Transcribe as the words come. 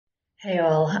Hey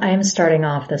all, I am starting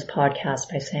off this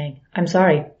podcast by saying, I'm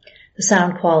sorry. The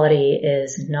sound quality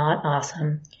is not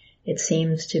awesome. It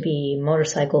seems to be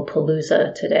motorcycle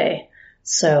palooza today.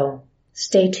 So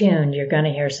stay tuned, you're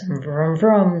gonna hear some vroom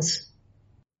vrooms.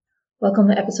 Welcome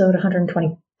to episode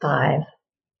 125,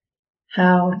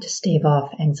 How to Stave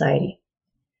Off Anxiety.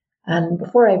 And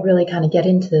before I really kind of get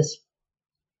into this,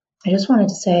 I just wanted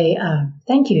to say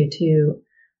thank you to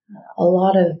a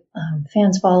lot of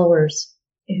fans, followers,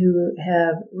 who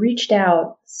have reached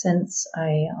out since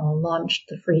I launched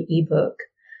the free ebook,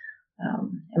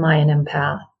 Am I an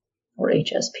Empath or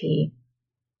HSP,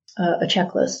 a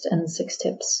checklist and 6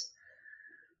 tips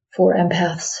for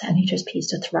empaths and HSPs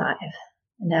to thrive.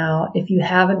 Now, if you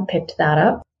haven't picked that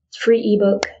up, it's a free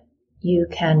ebook. You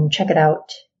can check it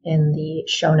out in the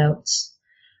show notes.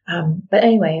 But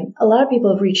anyway, a lot of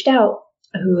people have reached out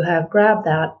who have grabbed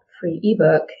that free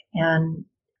ebook and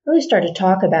really started to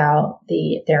talk about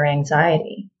their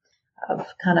anxiety, of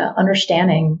kind of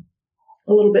understanding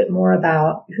a little bit more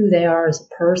about who they are as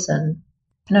a person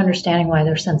and understanding why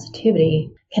their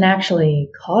sensitivity can actually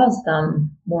cause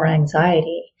them more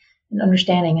anxiety, and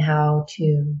understanding how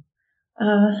to,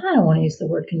 I don't want to use the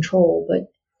word control,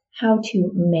 but how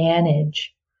to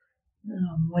manage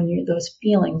those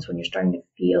feelings when you're starting to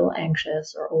feel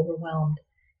anxious or overwhelmed,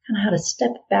 kind of how to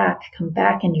step back, come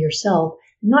back into yourself,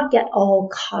 not get all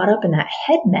caught up in that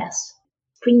head mess.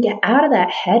 If we can get out of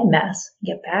that head mess and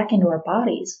get back into our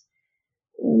bodies,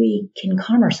 we can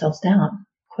calm ourselves down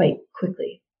quite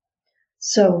quickly.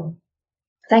 So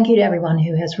thank you to everyone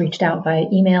who has reached out via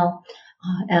email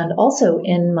and also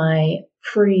in my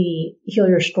free Heal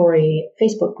Your Story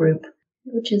Facebook group,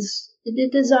 which is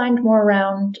designed more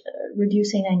around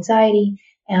reducing anxiety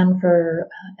and for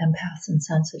empaths and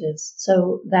sensitives.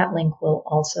 So that link will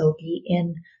also be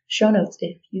in show notes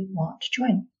if you want to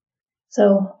join.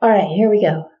 So, all right, here we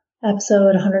go.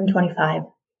 Episode 125,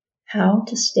 How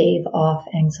to Stave Off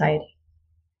Anxiety.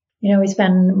 You know, we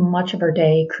spend much of our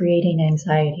day creating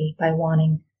anxiety by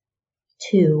wanting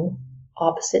 2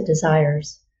 opposite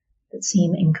desires that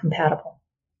seem incompatible.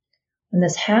 When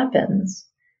this happens,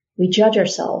 we judge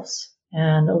ourselves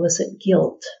and elicit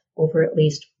guilt over at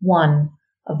least one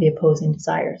of the opposing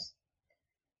desires.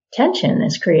 Tension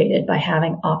is created by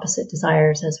having opposite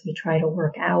desires as we try to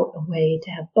work out a way to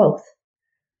have both.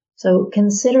 So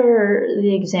consider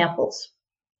the examples.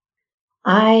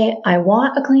 I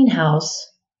want a clean house,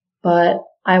 but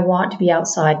I want to be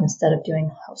outside instead of doing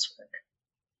housework.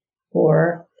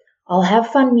 Or I'll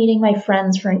have fun meeting my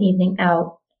friends for an evening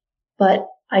out, but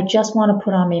I just want to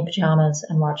put on my pajamas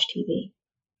and watch TV.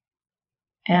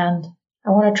 And I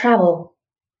want to travel,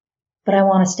 but I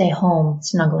want to stay home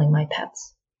snuggling my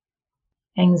pets.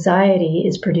 Anxiety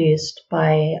is produced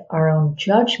by our own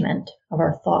judgment of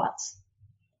our thoughts.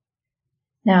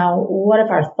 Now, what if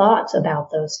our thoughts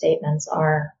about those statements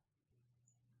are,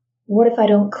 what if I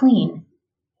don't clean?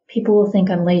 People will think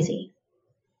I'm lazy.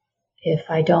 If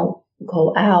I don't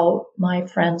go out, my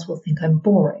friends will think I'm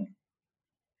boring.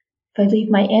 If I leave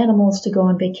my animals to go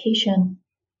on vacation,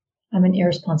 I'm an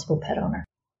irresponsible pet owner.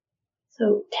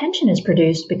 So tension is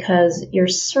produced because you're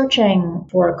searching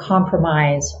for a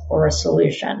compromise or a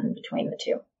solution between the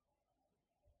two.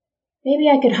 Maybe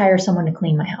I could hire someone to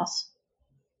clean my house.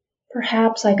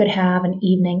 Perhaps I could have an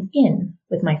evening in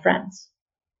with my friends.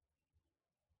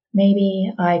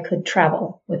 Maybe I could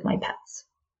travel with my pets.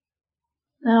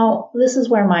 Now, this is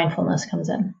where mindfulness comes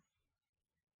in.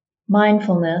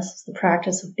 Mindfulness is the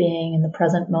practice of being in the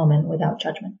present moment without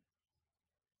judgment.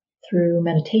 Through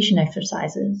meditation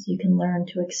exercises, you can learn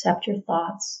to accept your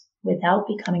thoughts without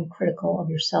becoming critical of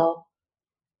yourself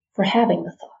for having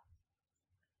the thought.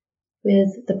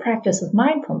 With the practice of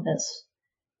mindfulness,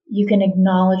 you can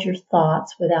acknowledge your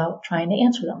thoughts without trying to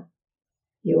answer them.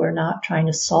 You are not trying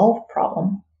to solve a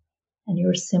problem, and you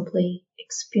are simply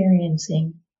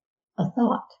experiencing a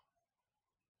thought.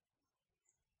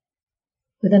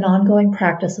 With an ongoing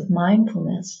practice of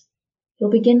mindfulness, you'll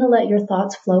begin to let your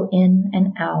thoughts flow in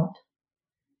and out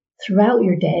throughout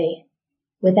your day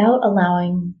without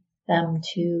allowing them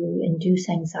to induce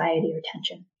anxiety or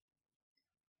tension.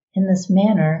 In this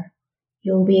manner,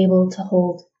 you'll be able to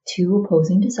hold 2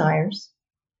 opposing desires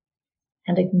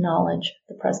and acknowledge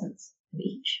the presence of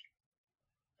each.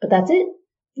 But that's it.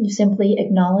 You simply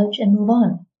acknowledge and move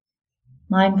on.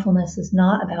 Mindfulness is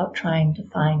not about trying to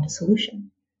find a solution.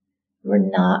 We're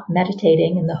not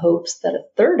meditating in the hopes that a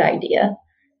third idea,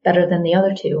 better than the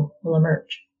other 2, will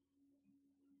emerge.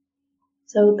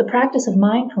 So the practice of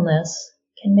mindfulness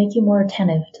can make you more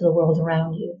attentive to the world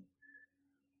around you,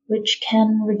 which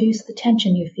can reduce the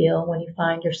tension you feel when you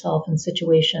find yourself in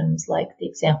situations like the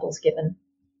examples given.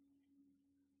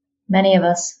 Many of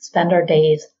us spend our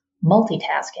days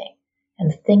multitasking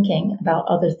and thinking about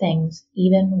other things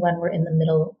even when we're in the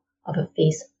middle of a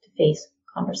face-to-face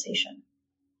conversation.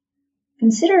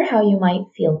 Consider how you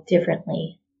might feel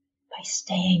differently by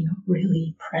staying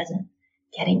really present,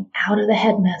 getting out of the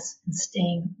head mess and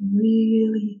staying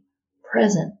really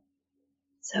present.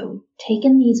 So take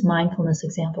in these mindfulness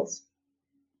examples.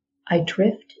 I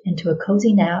drift into a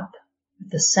cozy nap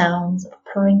with the sounds of a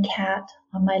purring cat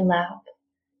on my lap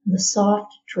and the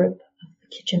soft drip of the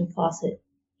kitchen faucet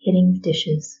hitting the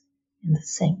dishes in the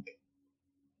sink.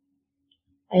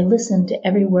 I listen to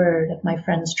every word of my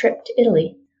friend's trip to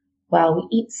Italy while we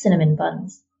eat cinnamon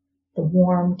buns. The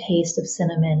warm taste of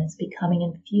cinnamon is becoming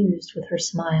infused with her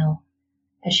smile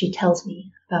as she tells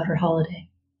me about her holiday.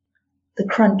 The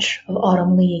crunch of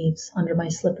autumn leaves under my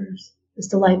slippers is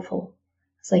delightful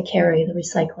as I carry the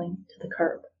recycling to the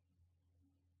curb.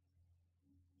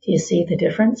 Do you see the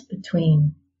difference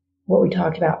between what we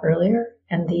talked about earlier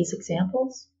and these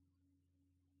examples?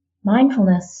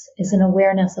 Mindfulness is an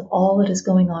awareness of all that is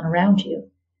going on around you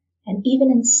and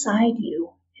even inside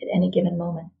you at any given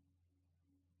moment.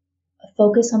 A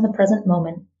focus on the present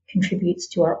moment contributes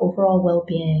to our overall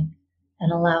well-being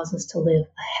and allows us to live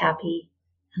a happy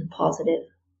and positive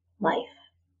life.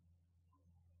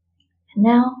 And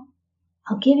now,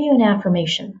 I'll give you an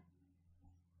affirmation.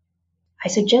 I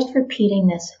suggest repeating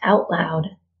this out loud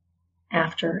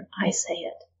after I say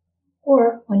it,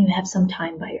 or when you have some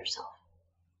time by yourself.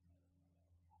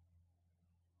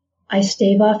 I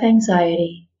stave off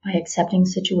anxiety by accepting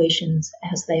situations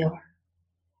as they are.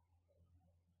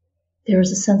 There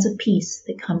is a sense of peace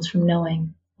that comes from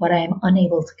knowing what I am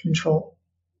unable to control.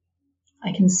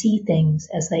 I can see things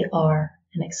as they are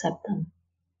and accept them.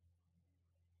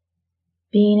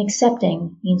 Being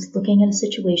accepting means looking at a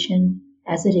situation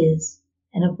as it is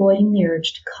and avoiding the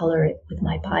urge to color it with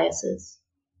my biases.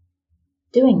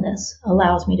 Doing this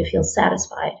allows me to feel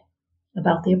satisfied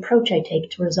about the approach I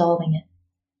take to resolving it.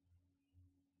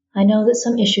 I know that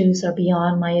some issues are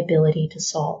beyond my ability to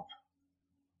solve.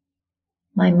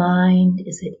 My mind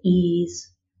is at ease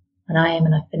when I am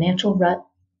in a financial rut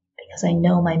because I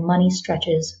know my money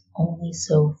stretches only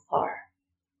so far.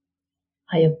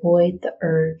 I avoid the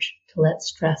urge to let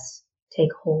stress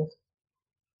take hold.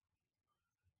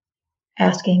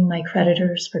 Asking my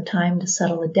creditors for time to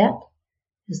settle a debt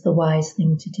is the wise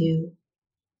thing to do.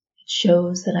 It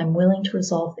shows that I'm willing to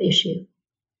resolve the issue.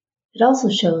 It also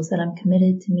shows that I'm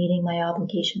committed to meeting my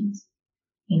obligations.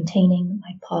 Maintaining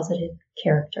my positive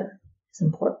character is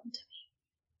important to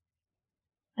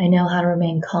me. I know how to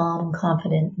remain calm and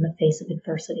confident in the face of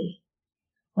adversity.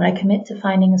 When I commit to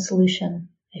finding a solution,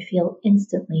 I feel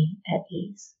instantly at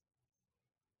ease.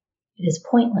 It is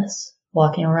pointless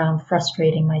walking around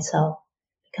frustrating myself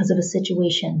because of a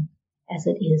situation as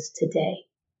it is today.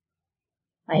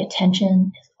 My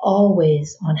attention is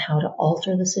always on how to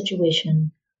alter the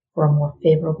situation for a more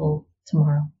favorable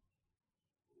tomorrow.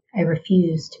 I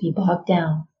refuse to be bogged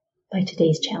down by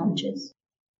today's challenges.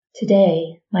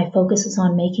 Today, my focus is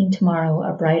on making tomorrow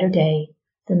a brighter day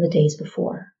than the days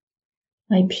before.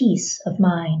 My peace of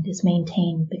mind is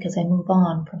maintained because I move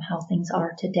on from how things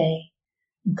are today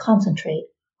and concentrate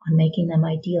on making them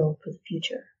ideal for the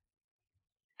future.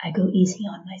 I go easy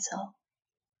on myself.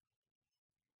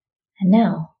 And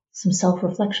now, some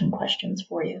self-reflection questions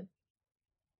for you.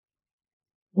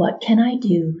 What can I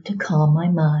do to calm my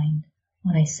mind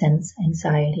when I sense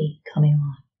anxiety coming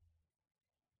on?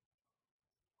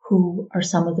 Who are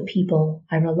some of the people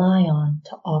I rely on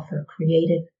to offer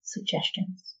creative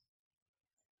suggestions?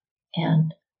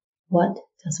 And what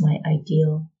does my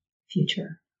ideal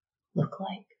future look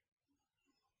like?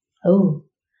 Oh,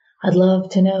 I'd love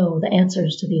to know the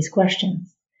answers to these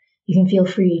questions. You can feel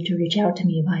free to reach out to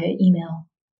me via email,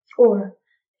 or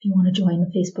if you want to join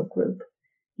the Facebook group,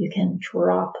 you can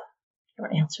drop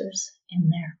your answers in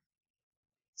there.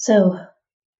 So,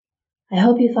 I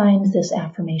hope you find this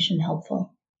affirmation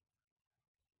helpful.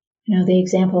 You know, the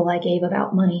example I gave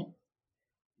about money.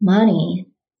 Money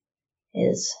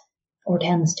is, or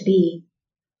tends to be,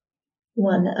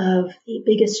 one of the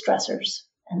biggest stressors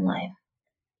in life.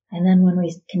 And then when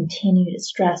we continue to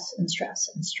stress and stress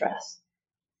and stress,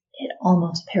 it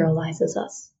almost paralyzes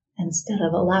us instead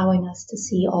of allowing us to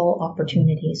see all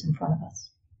opportunities in front of us.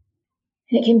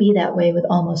 And it can be that way with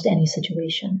almost any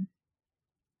situation.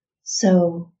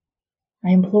 So I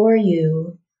implore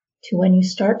you to, when you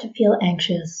start to feel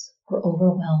anxious or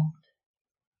overwhelmed,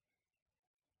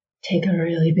 take a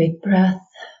really big breath,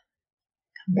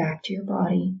 come back to your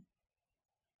body,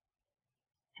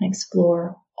 and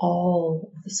explore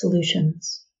all of the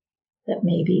solutions that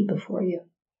may be before you.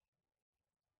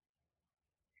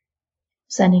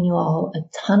 Sending you all a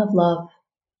ton of love.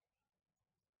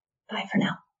 Bye for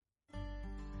now.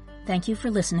 Thank you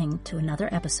for listening to another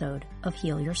episode of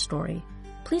Heal Your Story.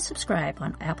 Please subscribe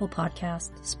on Apple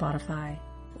Podcasts, Spotify,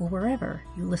 or wherever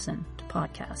you listen to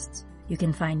podcasts. You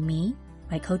can find me,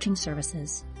 my coaching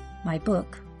services, my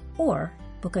book, or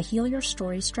book a Heal Your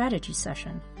Story strategy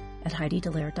session at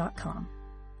HeidiDallaire.com.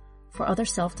 For other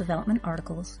self-development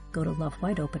articles, go to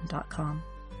LoveWideOpen.com.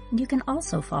 And you can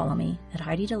also follow me at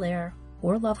Heidi Dallaire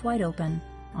or Love Wide Open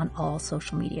on all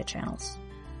social media channels.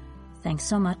 Thanks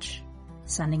so much.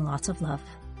 Sending lots of love.